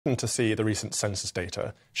To see the recent census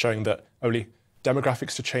data showing that only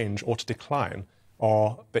demographics to change or to decline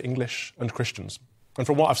are the English and Christians. And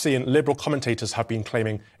from what I've seen, liberal commentators have been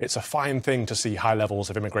claiming it's a fine thing to see high levels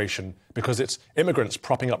of immigration because it's immigrants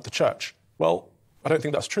propping up the church. Well, I don't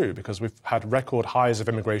think that's true because we've had record highs of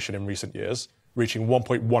immigration in recent years, reaching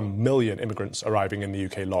 1.1 million immigrants arriving in the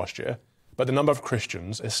UK last year. But the number of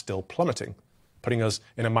Christians is still plummeting, putting us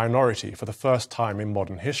in a minority for the first time in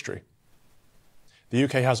modern history. The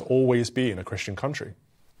UK has always been a Christian country.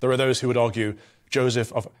 There are those who would argue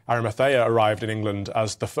Joseph of Arimathea arrived in England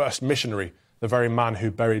as the first missionary, the very man who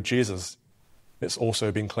buried Jesus. It's also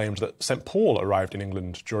been claimed that St. Paul arrived in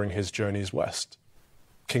England during his journeys west.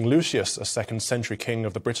 King Lucius, a 2nd century king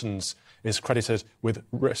of the Britons, is credited with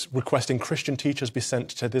requesting Christian teachers be sent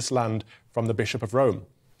to this land from the Bishop of Rome.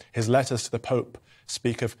 His letters to the Pope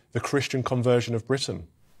speak of the Christian conversion of Britain.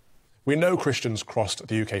 We know Christians crossed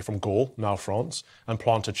the UK from Gaul, now France, and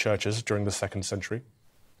planted churches during the 2nd century.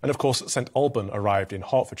 And of course, St. Alban arrived in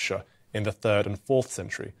Hertfordshire in the 3rd and 4th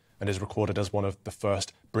century and is recorded as one of the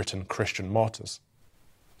first Briton Christian martyrs.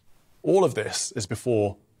 All of this is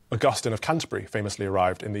before Augustine of Canterbury famously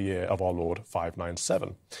arrived in the year of our Lord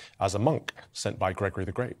 597 as a monk sent by Gregory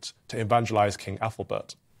the Great to evangelise King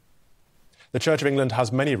Ethelbert. The Church of England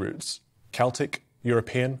has many roots: Celtic,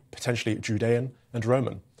 European, potentially Judean and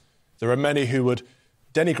Roman. There are many who would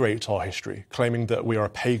denigrate our history, claiming that we are a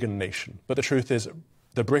pagan nation. But the truth is,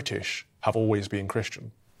 the British have always been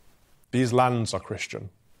Christian. These lands are Christian.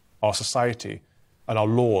 Our society and our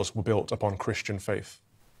laws were built upon Christian faith.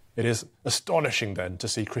 It is astonishing, then, to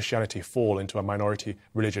see Christianity fall into a minority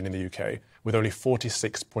religion in the UK, with only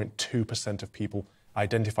 46.2% of people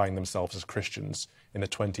identifying themselves as Christians in the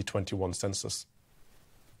 2021 census.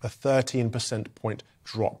 A 13 percentage point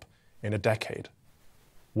drop in a decade.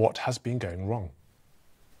 What has been going wrong?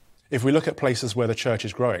 If we look at places where the church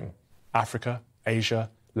is growing, Africa, Asia,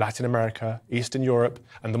 Latin America, Eastern Europe,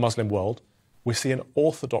 and the Muslim world, we see an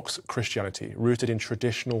orthodox Christianity rooted in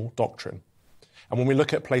traditional doctrine. And when we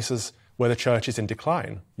look at places where the church is in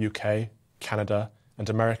decline, UK, Canada, and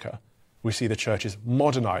America, we see the church is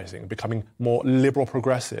modernising, becoming more liberal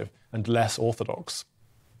progressive and less orthodox.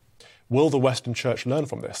 Will the Western church learn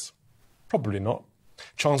from this? Probably not.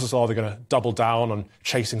 Chances are they're going to double down on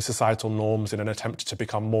chasing societal norms in an attempt to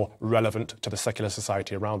become more relevant to the secular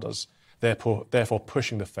society around us, therefore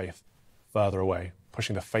pushing the faith further away,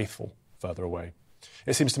 pushing the faithful further away.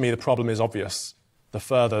 It seems to me the problem is obvious. The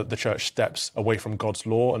further the church steps away from God's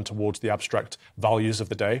law and towards the abstract values of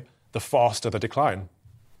the day, the faster the decline.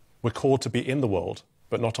 We're called to be in the world,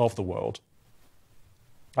 but not of the world.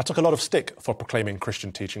 I took a lot of stick for proclaiming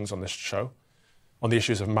Christian teachings on this show, on the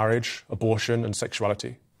issues of marriage, abortion, and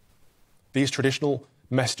sexuality. These traditional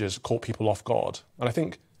messages caught people off guard, and I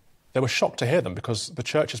think they were shocked to hear them because the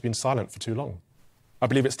church has been silent for too long. I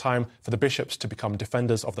believe it's time for the bishops to become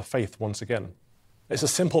defenders of the faith once again. It's a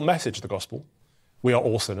simple message, the gospel. We are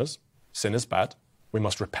all sinners. Sin is bad. We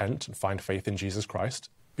must repent and find faith in Jesus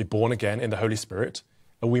Christ, be born again in the Holy Spirit,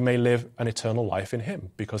 and we may live an eternal life in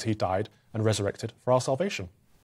him because he died and resurrected for our salvation.